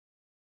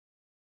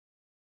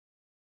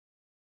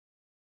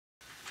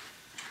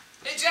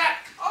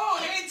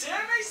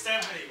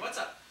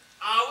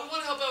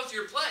to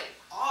your play.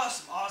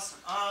 Awesome,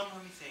 awesome. Let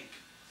me think.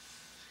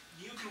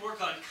 You can work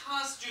on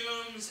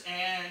costumes,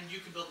 and you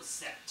can build a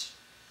set.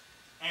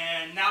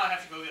 And now I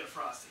have to go get a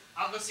Frosty.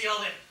 I'll go see y'all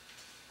later.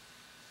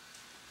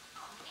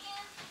 Oh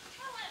man, I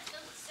kind of want to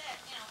build a set.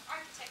 You know,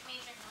 architect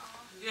major and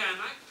all. Yeah, and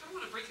I kind of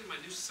want to break in my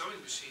new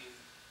sewing machine.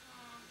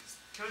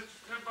 Can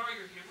I borrow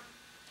your hammer?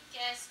 I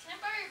guess. Can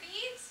I borrow your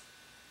beads?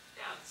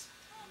 Yeah, let's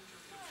Oh,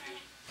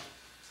 alright.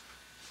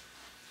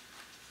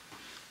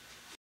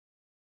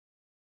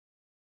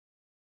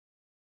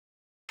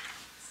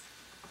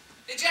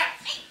 Hey,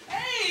 Jack! Hey!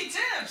 Hey,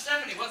 Tim!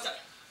 Stephanie, what's up?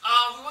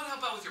 We want to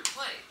help out with your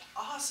play.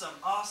 Awesome,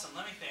 awesome.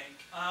 Let me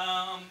think.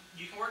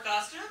 You can work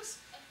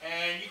costumes,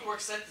 and you can work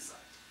set design.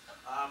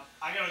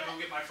 I gotta go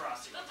get my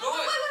Frosty. Wait.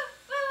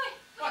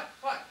 What?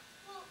 What?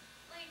 Well,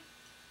 like,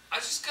 I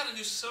just got a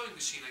new sewing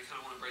machine I kind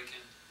of want to break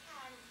in.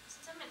 yeah, and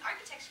since I'm an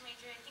architecture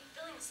major, I think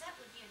building a set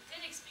would be a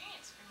good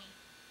experience for me.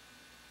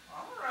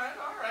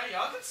 Alright.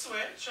 Y'all can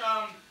switch.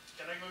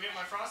 Can I go get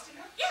my Frosty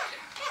now? Yeah,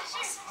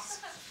 sure. Awesome.